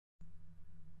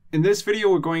In this video,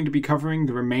 we're going to be covering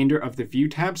the remainder of the View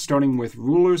tab, starting with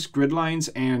rulers, grid lines,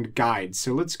 and guides.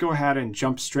 So let's go ahead and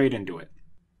jump straight into it.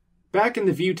 Back in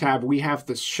the View tab, we have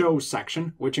the Show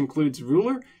section, which includes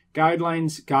ruler,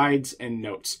 guidelines, guides, and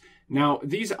notes. Now,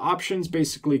 these options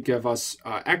basically give us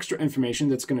extra information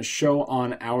that's going to show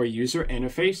on our user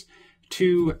interface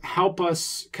to help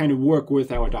us kind of work with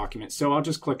our document. So I'll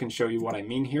just click and show you what I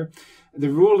mean here. The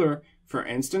ruler, for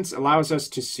instance, allows us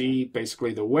to see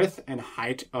basically the width and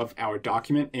height of our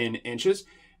document in inches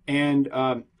and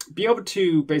be able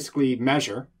to basically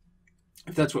measure,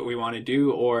 if that's what we want to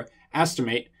do, or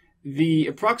estimate the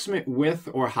approximate width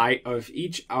or height of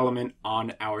each element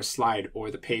on our slide or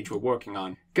the page we're working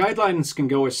on. Guidelines can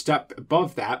go a step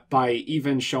above that by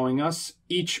even showing us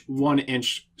each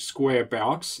 1-inch square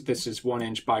box. This is 1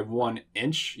 inch by 1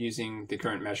 inch using the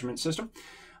current measurement system.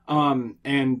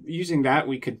 And using that,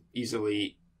 we could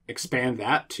easily expand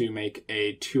that to make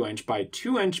a 2-inch by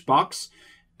 2-inch box.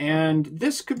 And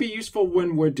this could be useful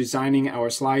when we're designing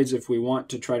our slides if we want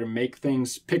to try to make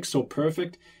things pixel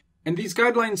perfect. And these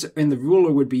guidelines in the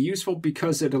ruler would be useful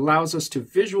because it allows us to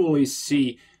visually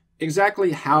see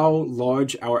exactly how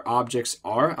large our objects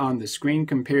are on the screen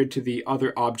compared to the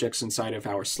other objects inside of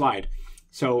our slide.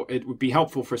 So it would be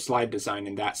helpful for slide design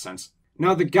in that sense.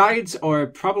 Now, the guides are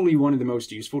probably one of the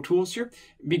most useful tools here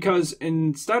because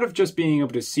instead of just being able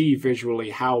to see visually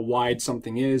how wide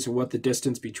something is or what the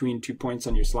distance between 2 points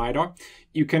on your slide are,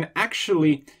 you can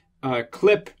actually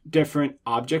clip different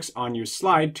objects on your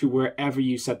slide to wherever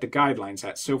you set the guidelines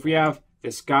at. So if we have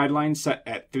this guideline set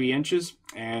at 3 inches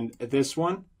and this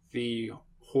one, the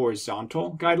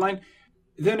horizontal guideline,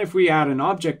 then if we add an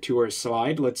object to our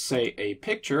slide, let's say a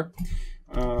picture,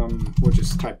 we'll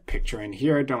just type picture in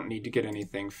here. I don't need to get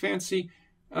anything fancy.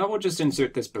 We'll just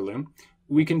insert this balloon.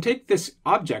 We can take this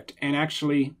object and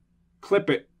actually clip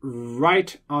it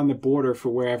right on the border for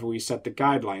wherever we set the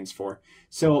guidelines for.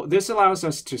 So this allows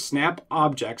us to snap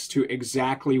objects to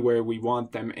exactly where we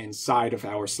want them inside of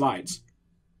our slides.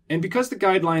 And because the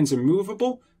guidelines are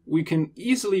movable, we can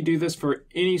easily do this for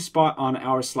any spot on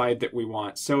our slide that we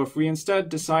want. So if we instead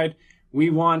decide we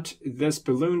want this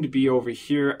balloon to be over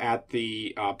here at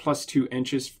the plus 2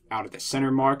 inches out of the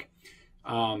center mark,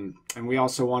 and we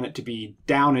also want it to be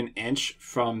down 1 inch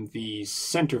from the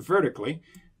center vertically,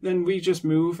 then we just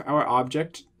move our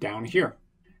object down here.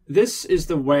 This is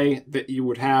the way that you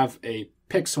would have a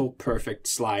pixel perfect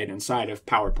slide inside of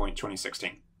PowerPoint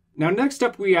 2016. Now, next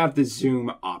up, we have the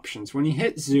zoom options. When you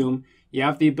hit zoom, you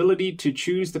have the ability to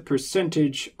choose the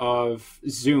percentage of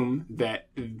zoom that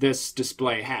this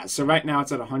display has. So right now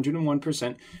it's at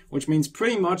 101%, which means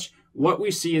pretty much what we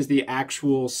see is the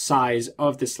actual size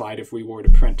of the slide if we were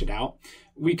to print it out.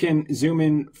 We can zoom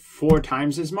in 4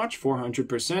 times as much,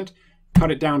 400%,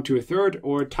 cut it down to 1/3,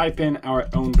 or type in our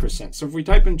own percent. So if we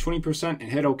type in 20% and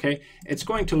hit OK, it's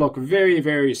going to look very,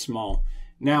 very small.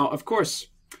 Now, of course,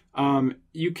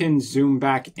 you can zoom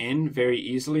back in very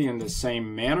easily in the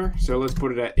same manner. So let's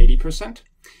put it at 80%.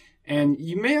 And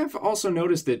you may have also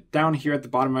noticed that down here at the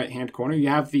bottom right hand corner, you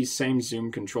have these same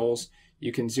zoom controls.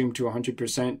 You can zoom to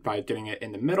 100% by getting it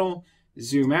in the middle,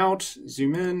 zoom out,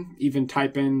 zoom in, even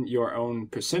type in your own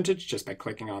percentage just by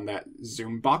clicking on that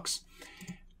zoom box.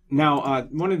 Now,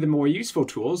 one of the more useful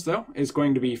tools, though, is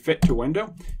going to be Fit to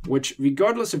Window, which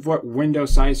regardless of what window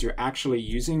size you're actually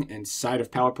using inside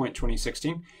of PowerPoint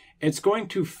 2016, it's going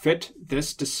to fit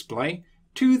this display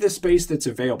to the space that's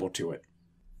available to it.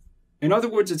 In other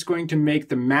words, it's going to make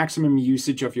the maximum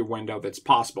usage of your window that's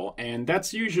possible, and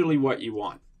that's usually what you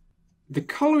want. The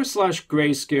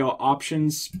color/grayscale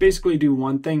options basically do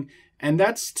one thing, and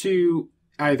that's to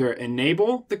either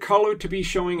enable the color to be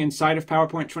showing inside of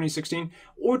PowerPoint 2016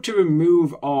 or to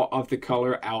remove all of the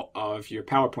color out of your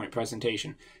PowerPoint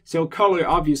presentation. So color,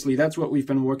 obviously, that's what we've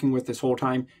been working with this whole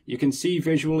time. You can see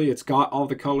visually it's got all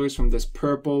the colors from this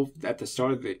purple at the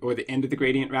start of or the end of the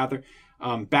gradient rather,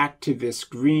 back to this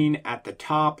green at the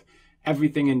top.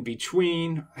 Everything in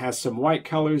between has some white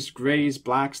colors, grays,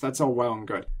 blacks. That's all well and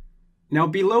good. Now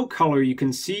below color, you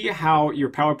can see how your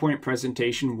PowerPoint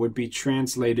presentation would be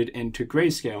translated into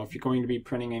grayscale if you're going to be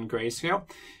printing in grayscale,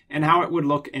 and how it would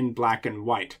look in black and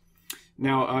white.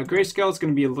 Now grayscale is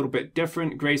going to be a little bit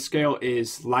different. Grayscale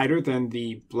is lighter than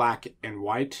the black and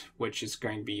white, which is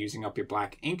going to be using up your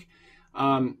black ink.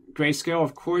 Grayscale,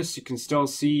 of course, you can still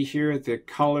see here the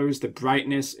colors, the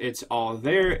brightness, it's all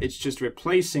there. It's just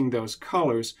replacing those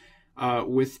colors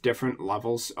with different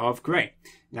levels of gray.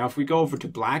 Now, if we go over to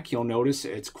black, you'll notice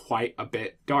it's quite a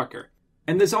bit darker.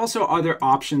 And there's also other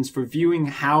options for viewing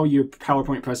how your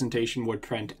PowerPoint presentation would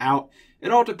print out. It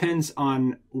all depends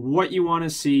on what you want to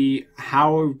see.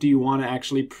 How do you want to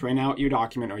actually print out your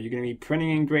document? Are you going to be printing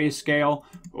in grayscale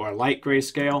or light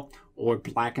grayscale or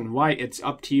black and white? It's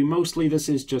up to you. Mostly this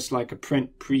is just like a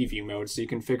print preview mode, so you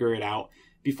can figure it out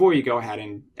before you go ahead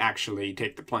and actually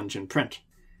take the plunge and print.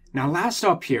 Now last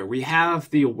up here, we have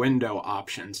the window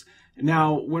options.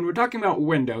 Now, when we're talking about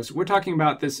windows, we're talking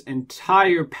about this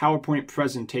entire PowerPoint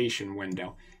presentation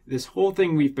window, this whole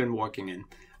thing we've been working in.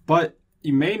 But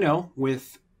you may know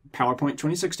with PowerPoint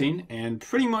 2016 and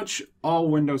pretty much all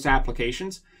Windows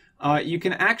applications, you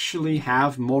can actually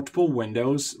have multiple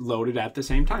windows loaded at the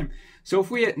same time. So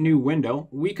if we hit new window,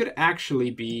 we could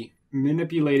actually be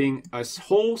manipulating a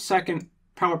whole second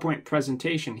PowerPoint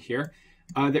presentation here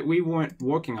that we weren't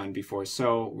working on before.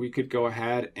 So we could go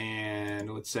ahead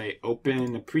and, let's say,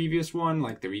 open a previous one,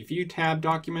 like the Review tab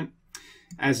document,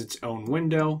 as its own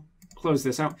window. Close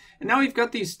this out. And now we've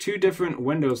got these two different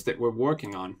windows that we're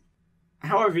working on.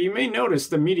 However, you may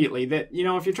notice immediately that,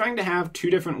 if you're trying to have two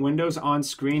different windows on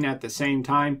screen at the same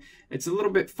time, it's a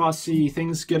little bit fussy,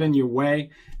 things get in your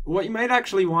way. What you might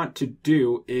actually want to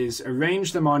do is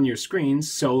arrange them on your screen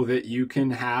so that you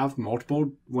can have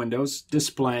multiple windows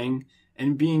displaying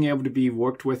and being able to be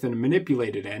worked with and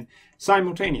manipulated in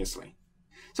simultaneously.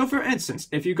 So for instance,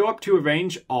 if you go up to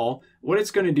Arrange All, what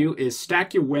it's going to do is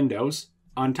stack your windows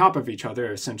on top of each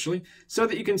other, essentially, so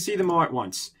that you can see them all at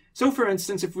once. So for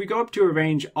instance, if we go up to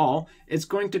Arrange All, it's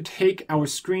going to take our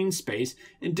screen space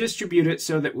and distribute it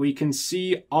so that we can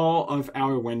see all of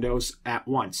our windows at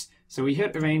once. So we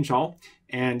hit Arrange All,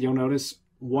 and you'll notice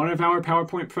one of our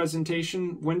PowerPoint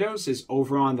presentation windows is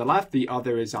over on the left, the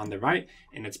other is on the right,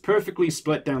 and it's perfectly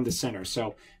split down the center.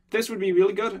 So this would be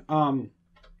really good.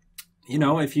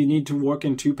 If you need to work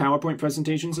in two PowerPoint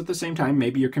presentations at the same time,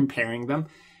 maybe you're comparing them.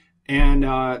 And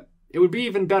it would be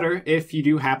even better if you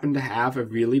do happen to have a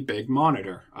really big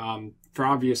monitor, for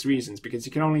obvious reasons, because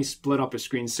you can only split up a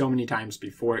screen so many times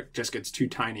before it just gets too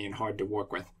tiny and hard to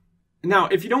work with. Now,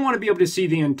 if you don't want to be able to see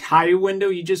the entire window,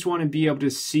 you just want to be able to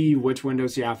see which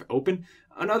windows you have open,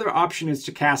 another option is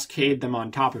to cascade them on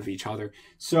top of each other.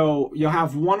 So you'll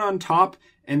have one on top,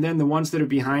 and then the ones that are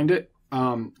behind it,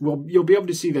 you'll be able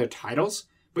to see their titles,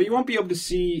 but you won't be able to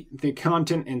see the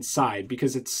content inside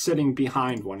because it's sitting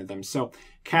behind one of them. So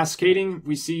cascading,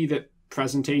 we see that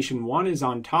presentation 1 is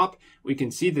on top. We can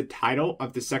see the title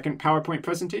of the second PowerPoint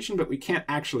presentation, but we can't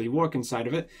actually work inside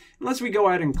of it unless we go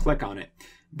ahead and click on it.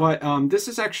 But this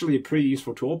is actually a pretty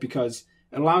useful tool because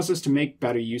it allows us to make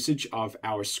better usage of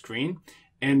our screen.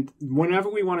 And whenever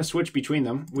we want to switch between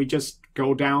them, we just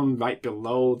go down right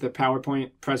below the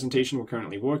PowerPoint presentation we're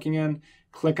currently working in,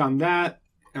 click on that.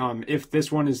 If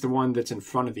this one is the one that's in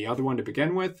front of the other one to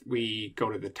begin with, we go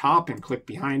to the top and click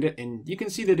behind it, and you can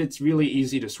see that it's really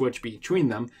easy to switch between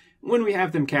them when we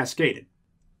have them cascaded.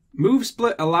 Move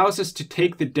Split allows us to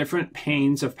take the different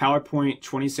panes of PowerPoint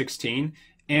 2016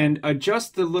 and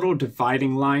adjust the little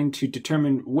dividing line to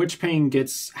determine which pane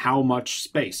gets how much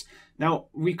space. Now,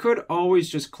 we could always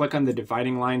just click on the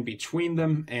dividing line between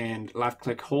them and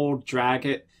left-click, hold, drag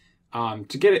it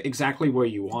to get it exactly where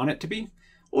you want it to be.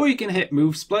 Or you can hit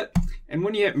Move Split, and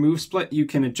when you hit Move Split, you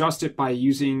can adjust it by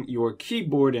using your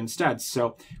keyboard instead.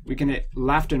 So we can hit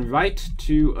left and right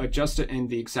to adjust it in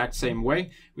the exact same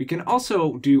way. We can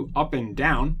also do up and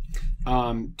down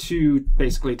to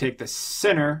basically take the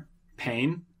center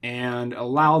pane and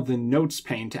allow the notes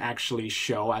pane to actually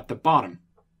show at the bottom.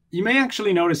 You may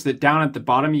actually notice that down at the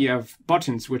bottom you have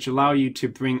buttons which allow you to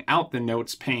bring out the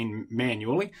notes pane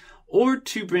manually, or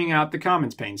to bring out the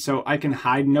comments pane. So I can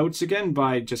hide notes again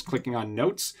by just clicking on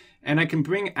notes, and I can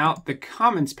bring out the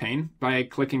comments pane by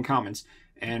clicking comments.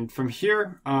 And from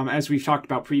here, as we've talked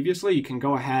about previously, you can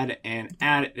go ahead and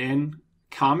add in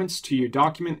comments to your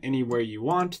document anywhere you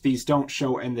want. These don't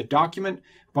show in the document,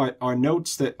 but are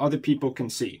notes that other people can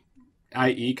see,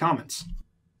 i.e. comments.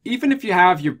 Even if you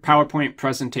have your PowerPoint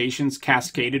presentations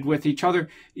cascaded with each other,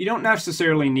 you don't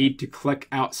necessarily need to click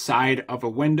outside of a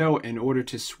window in order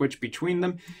to switch between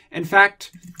them. In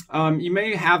fact, you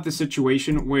may have the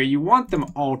situation where you want them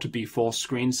all to be full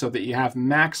screen so that you have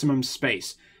maximum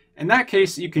space. In that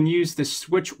case, you can use the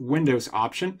Switch Windows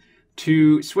option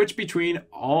to switch between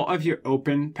all of your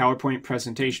open PowerPoint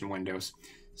presentation windows.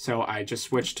 So I just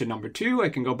switched to number 2. I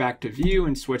can go back to View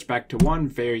and switch back to 1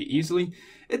 very easily.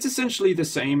 It's essentially the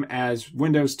same as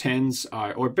Windows 10's,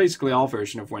 or basically all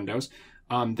version of Windows,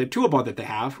 the toolbar that they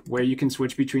have, where you can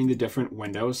switch between the different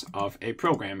windows of a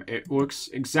program. It works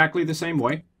exactly the same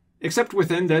way, except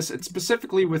within this, it's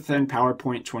specifically within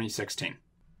PowerPoint 2016.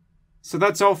 So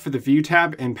that's all for the View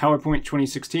tab in PowerPoint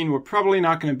 2016. We're probably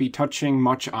not going to be touching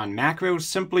much on macros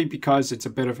simply because it's a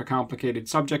bit of a complicated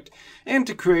subject, and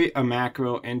to create a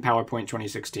macro in PowerPoint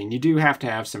 2016, you do have to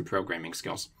have some programming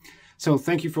skills. So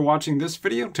thank you for watching this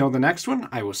video. Till the next one,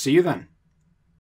 I will see you then.